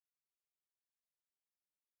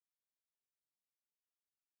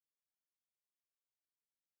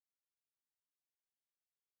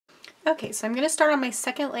Okay, so I'm going to start on my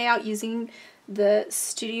second layout using the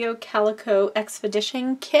Studio Calico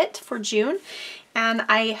Expedition kit for June. And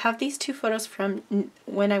I have these two photos from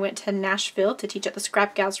when I went to Nashville to teach at the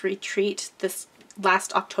Scrap Gals Retreat this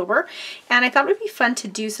last October. And I thought it would be fun to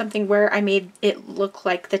do something where I made it look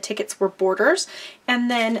like the tickets were borders. And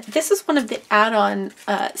then this is one of the add-on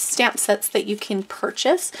stamp sets that you can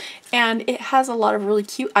purchase. And it has a lot of really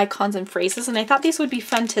cute icons and phrases. And I thought these would be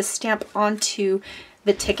fun to stamp onto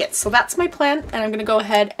the tickets. So that's my plan, and I'm going to go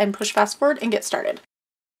ahead and push fast forward and get started.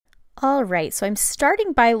 All right, so I'm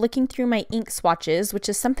starting by looking through my ink swatches, which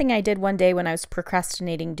is something I did one day when I was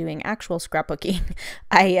procrastinating doing actual scrapbooking.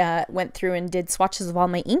 I went through and did swatches of all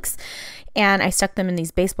my inks, and I stuck them in these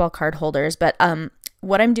baseball card holders. But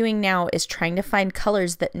what I'm doing now is trying to find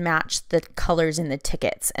colors that match the colors in the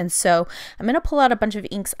tickets. And so I'm going to pull out a bunch of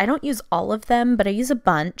inks. I don't use all of them, but I use a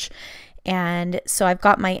bunch. And so I've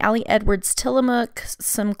got my Ali Edwards Tillamook,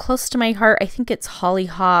 some close to my heart, I think it's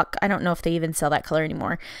Hollyhock, I don't know if they even sell that color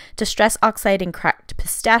anymore, Distress Oxide and Cracked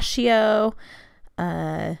Pistachio,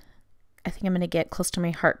 I think I'm going to get close to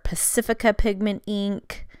my heart Pacifica Pigment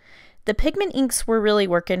Ink. The pigment inks were really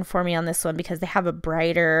working for me on this one because they have a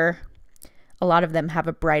brighter, a lot of them have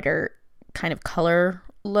a brighter kind of color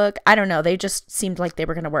look. I don't know, they just seemed like they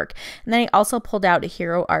were going to work. And then I also pulled out a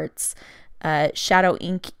Hero Arts shadow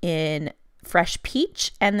ink in Fresh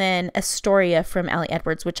Peach, and then Astoria from Ali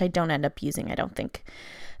Edwards, which I don't end up using, I don't think.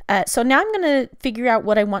 So now I'm going to figure out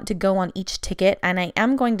what I want to go on each ticket, and I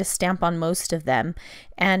am going to stamp on most of them.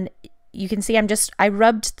 And you can see I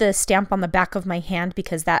rubbed the stamp on the back of my hand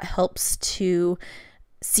because that helps to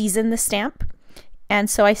season the stamp. And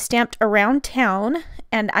so I stamped around town,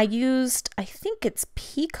 and I used, I think it's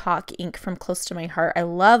Peacock ink from Close to My Heart. I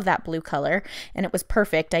love that blue color, and it was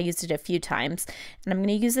perfect. I used it a few times, and I'm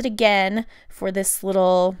going to use it again for this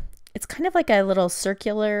little, it's kind of like a little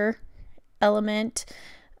circular element.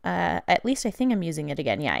 At least I think I'm using it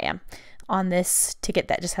again. Yeah, I am. On this ticket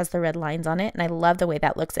that just has the red lines on it, and I love the way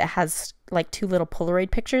that looks. It has like two little Polaroid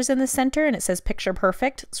pictures in the center, and it says picture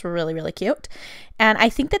perfect. It's really, really cute. And I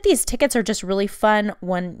think that these tickets are just really fun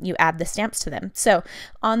when you add the stamps to them. So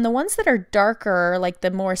on the ones that are darker, like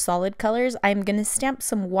the more solid colors, I'm going to stamp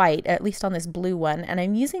some white, at least on this blue one, and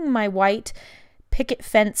I'm using my white Picket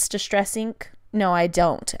Fence Distress ink. No, I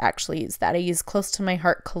don't actually use that. I use Close to My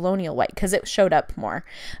Heart Colonial White because it showed up more.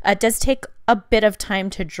 It does take a bit of time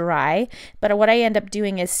to dry, but what I end up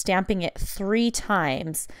doing is stamping it 3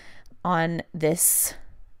 times on this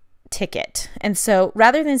ticket. And so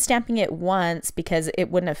rather than stamping it once because it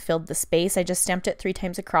wouldn't have filled the space, I just stamped it 3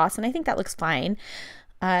 times across, and I think that looks fine.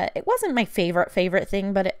 It wasn't my favorite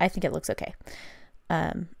thing, but I think it looks okay.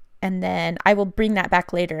 And then I will bring that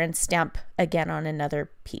back later and stamp again on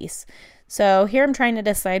another piece. So here I'm trying to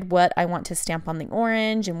decide what I want to stamp on the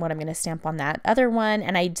orange and what I'm going to stamp on that other one.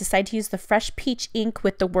 And I decide to use the Fresh Peach ink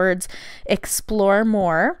with the words Explore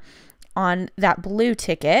More on that blue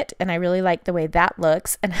ticket. And I really like the way that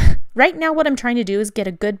looks. And right now what I'm trying to do is get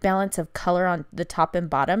a good balance of color on the top and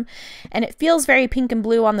bottom. And it feels very pink and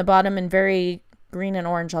blue on the bottom and very green and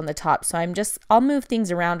orange on the top. So I'll move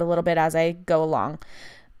things around a little bit as I go along.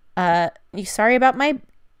 Sorry about my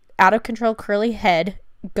out of control curly head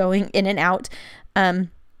going in and out.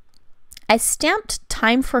 I stamped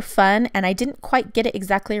Time for Fun, and I didn't quite get it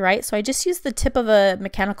exactly right, so I just used the tip of a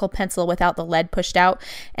mechanical pencil without the lead pushed out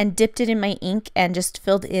and dipped it in my ink and just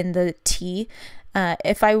filled in the T.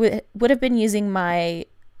 If I would have been using my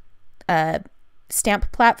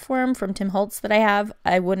stamp platform from Tim Holtz that I have,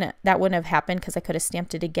 that wouldn't have happened because I could have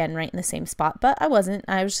stamped it again right in the same spot, but I wasn't.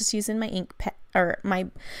 I was just using my ink or my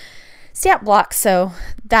stamp block, so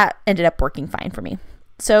that ended up working fine for me.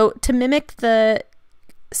 So to mimic the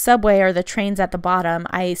subway or the trains at the bottom,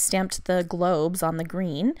 I stamped the globes on the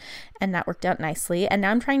green, and that worked out nicely. And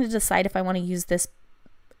now I'm trying to decide if I want to use this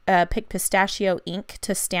Pick Pistachio ink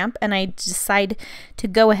to stamp, and I decide to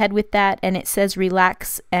go ahead with that, and it says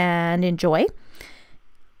relax and enjoy.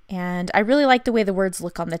 And I really like the way the words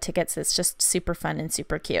look on the tickets. It's just super fun and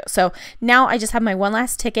super cute. So now I just have my one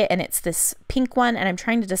last ticket, and it's this pink one, and I'm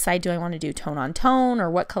trying to decide, do I want to do tone on tone,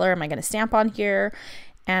 or what color am I going to stamp on here?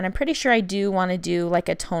 And I'm pretty sure I do want to do like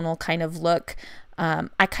a tonal kind of look.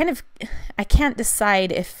 I can't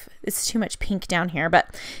decide if it's too much pink down here,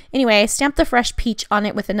 but anyway, I stamped the Fresh Peach on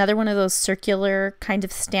it with another one of those circular kind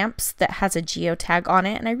of stamps that has a geotag on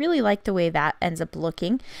it, and I really like the way that ends up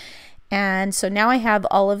looking. And so now I have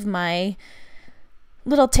all of my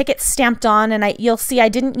little tickets stamped on, and you'll see I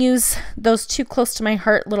didn't use those too close to my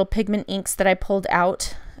heart little pigment inks that I pulled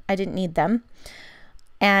out. I didn't need them.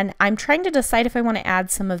 And I'm trying to decide if I want to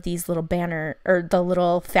add some of these little banner or the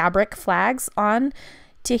little fabric flags on.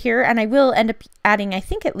 to here, and I will end up adding, I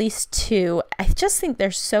think, at least 2. I just think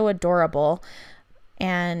they're so adorable,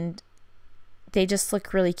 and they just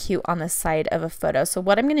look really cute on the side of a photo. So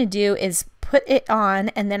what I'm going to do is put it on,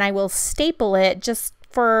 and then I will staple it, just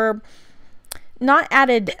for not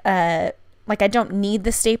added, like I don't need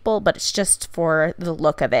the staple, but it's just for the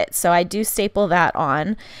look of it. So I do staple that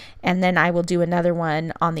on, and then I will do another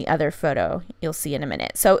one on the other photo you'll see in a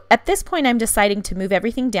minute. So at this point I'm deciding to move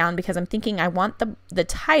everything down because I'm thinking I want the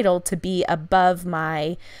title to be above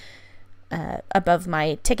my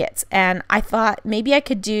tickets. And I thought maybe I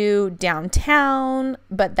could do downtown,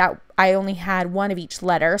 but that I only had one of each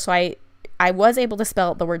letter. So I was able to spell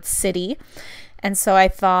out the word city. And so I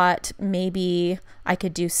thought maybe I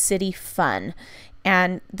could do city fun.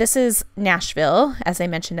 And this is Nashville, as I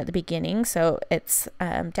mentioned at the beginning. So it's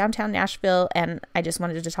downtown Nashville. And I just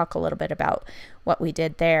wanted to talk a little bit about what we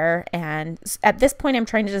did there. And at this point, I'm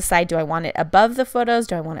trying to decide, do I want it above the photos?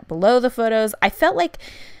 Do I want it below the photos? I felt like,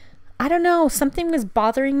 I don't know, something was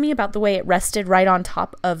bothering me about the way it rested right on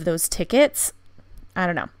top of those tickets. I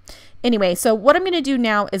don't know. Anyway, so what I'm going to do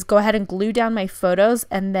now is go ahead and glue down my photos,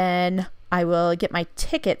 and then I will get my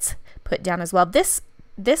tickets put down as well. This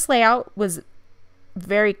layout was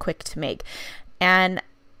very quick to make. And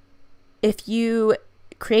if you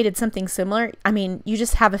created something similar, I mean, you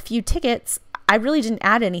just have a few tickets. I really didn't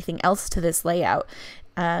add anything else to this layout.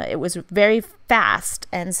 It was very fast.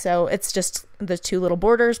 And so it's just the 2 little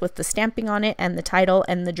borders with the stamping on it and the title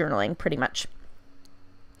and the journaling pretty much.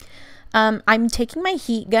 I'm taking my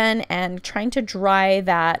heat gun and trying to dry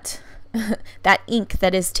that that ink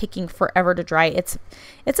that is taking forever to dry. It's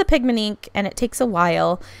a pigment ink and it takes a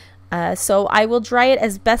while. So I will dry it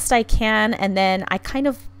as best I can, and then I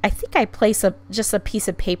think I place just a piece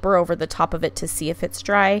of paper over the top of it to see if it's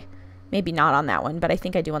dry. Maybe not on that one, but I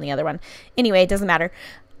think I do on the other one. Anyway, it doesn't matter.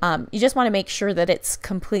 You just want to make sure that it's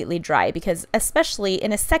completely dry, because especially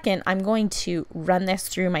in a second, I'm going to run this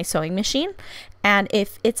through my sewing machine. And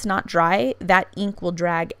if it's not dry, that ink will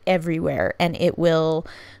drag everywhere and it will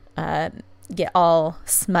get all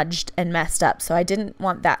smudged and messed up. So I didn't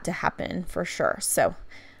want that to happen for sure. So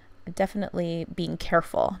definitely being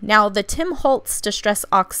careful. Now the Tim Holtz Distress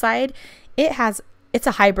Oxide, it's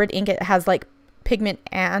a hybrid ink. It has like pigment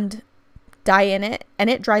and dye in it, and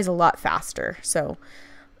it dries a lot faster. So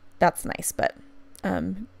that's nice. But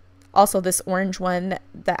also this orange one,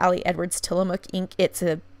 the Ali Edwards Tillamook ink, it's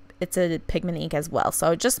a pigment ink as well.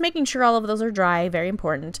 So just making sure all of those are dry, very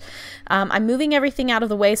important. I'm moving everything out of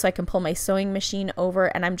the way so I can pull my sewing machine over,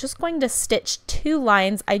 and I'm just going to stitch 2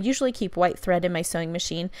 lines. I usually keep white thread in my sewing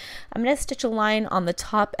machine. I'm going to stitch a line on the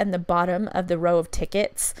top and the bottom of the row of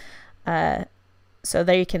tickets. So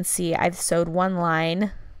there you can see I've sewed 1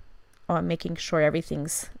 line. Oh, I'm making sure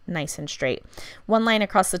everything's nice and straight. 1 line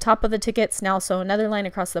across the top of the tickets. Now sew another line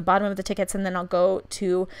across the bottom of the tickets, and then I'll go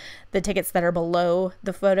to the tickets that are below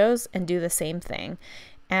the photos and do the same thing.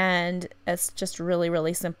 And it's just really,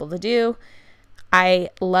 really simple to do. I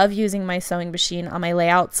love using my sewing machine on my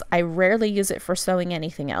layouts. I rarely use it for sewing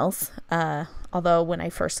anything else. Although when I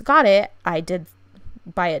first got it, I did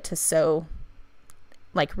buy it to sew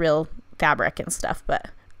like real fabric and stuff, but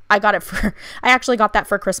I actually got that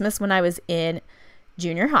for Christmas when I was in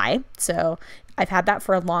junior high. So I've had that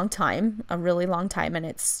for a long time, a really long time, and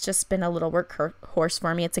it's just been a little workhorse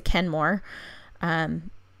for me. It's a Kenmore.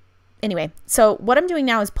 Anyway, so what I'm doing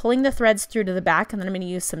now is pulling the threads through to the back, and then I'm going to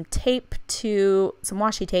use some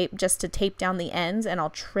washi tape just to tape down the ends, and I'll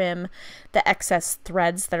trim the excess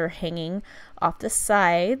threads that are hanging off the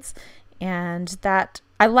sides. And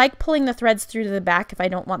I like pulling the threads through to the back if I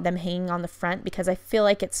don't want them hanging on the front, because I feel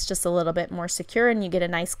like it's just a little bit more secure and you get a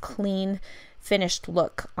nice clean finished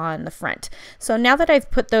look on the front. So now that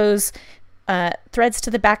I've put those threads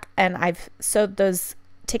to the back and I've sewed those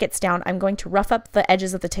tickets down, I'm going to rough up the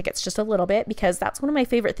edges of the tickets just a little bit, because that's one of my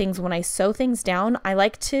favorite things when I sew things down. I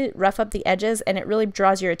like to rough up the edges, and it really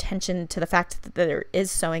draws your attention to the fact that there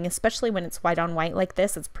is sewing, especially when it's white on white like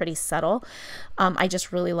this. It's pretty subtle. I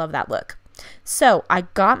just really love that look. So I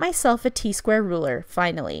got myself a T-square ruler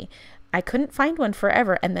finally. I couldn't find one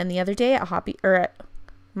forever, and then the other day at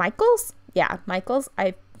Michael's? Yeah, Michael's,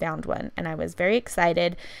 I found one, and I was very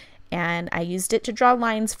excited. And I used it to draw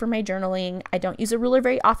lines for my journaling. I don't use a ruler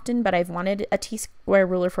very often, but I've wanted a T-square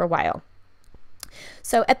ruler for a while.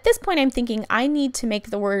 So at this point, I'm thinking I need to make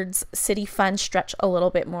the words City Fun stretch a little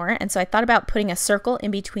bit more. And so I thought about putting a circle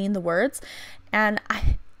in between the words. And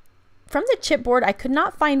from the chipboard, I could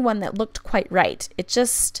not find one that looked quite right. It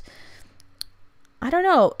just, I don't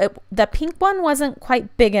know. The pink one wasn't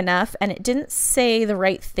quite big enough, and it didn't say the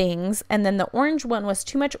right things. And then the orange one was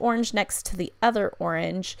too much orange next to the other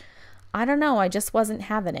orange. I don't know, I just wasn't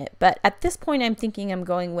having it. But at this point, I'm thinking I'm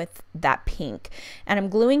going with that pink. And I'm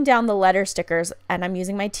gluing down the letter stickers, and I'm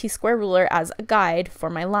using my T-square ruler as a guide for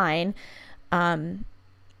my line,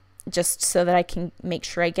 just so that I can make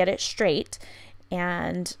sure I get it straight.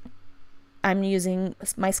 And I'm using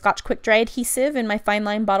my Scotch Quick Dry Adhesive in my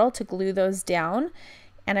Fineline bottle to glue those down.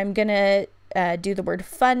 And I'm going to do the word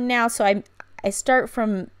fun now. So I start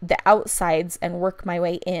from the outsides and work my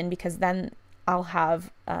way in, because then I'll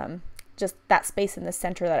have just that space in the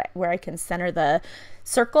center where I can center the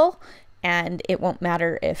circle, and it won't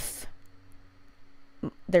matter if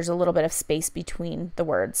there's a little bit of space between the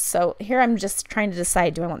words. So here I'm just trying to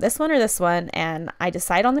decide, do I want this one or this one? And I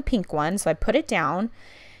decide on the pink one, so I put it down,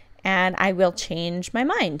 and I will change my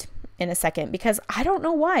mind in a second, because I don't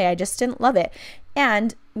know why, I just didn't love it.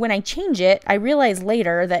 And when I change it, I realize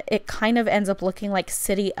later that it kind of ends up looking like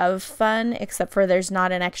City of Fun, except for there's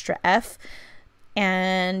not an extra F,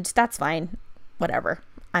 and that's fine, whatever.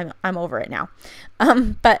 I'm over it now.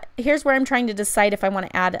 But here's where I'm trying to decide if I want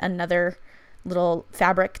to add another little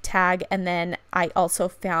fabric tag. And then I also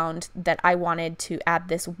found that I wanted to add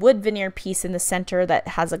this wood veneer piece in the center that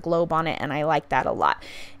has a globe on it, and I like that a lot.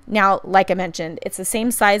 Now, like I mentioned, it's the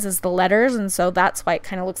same size as the letters, and so that's why it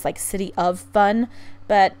kind of looks like City of Fun,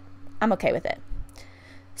 but I'm okay with it.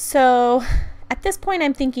 So at this point,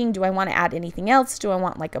 I'm thinking, do I want to add anything else? Do I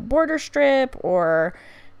want like a border strip, or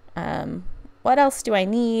what else do I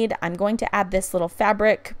need? I'm going to add this little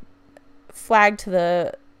fabric flag to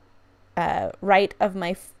the right of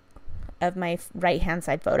my right hand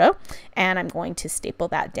side photo, and I'm going to staple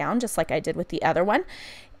that down just like I did with the other one.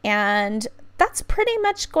 And that's pretty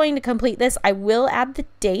much going to complete this. I will add the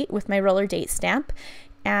date with my roller date stamp,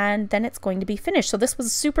 and then it's going to be finished. So this was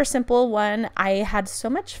a super simple one. I had so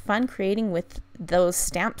much fun creating with those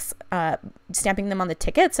stamps, stamping them on the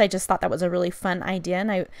tickets. I just thought that was a really fun idea,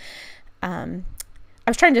 and I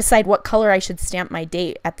was trying to decide what color I should stamp my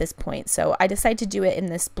date at this point. So I decided to do it in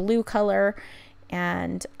this blue color,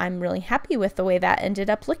 and I'm really happy with the way that ended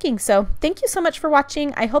up looking. So thank you so much for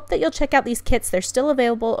watching. I hope that you'll check out these kits. They're still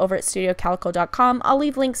available over at studiocalico.com. I'll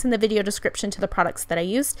leave links in the video description to the products that I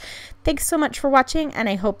used. Thanks so much for watching, and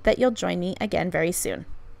I hope that you'll join me again very soon.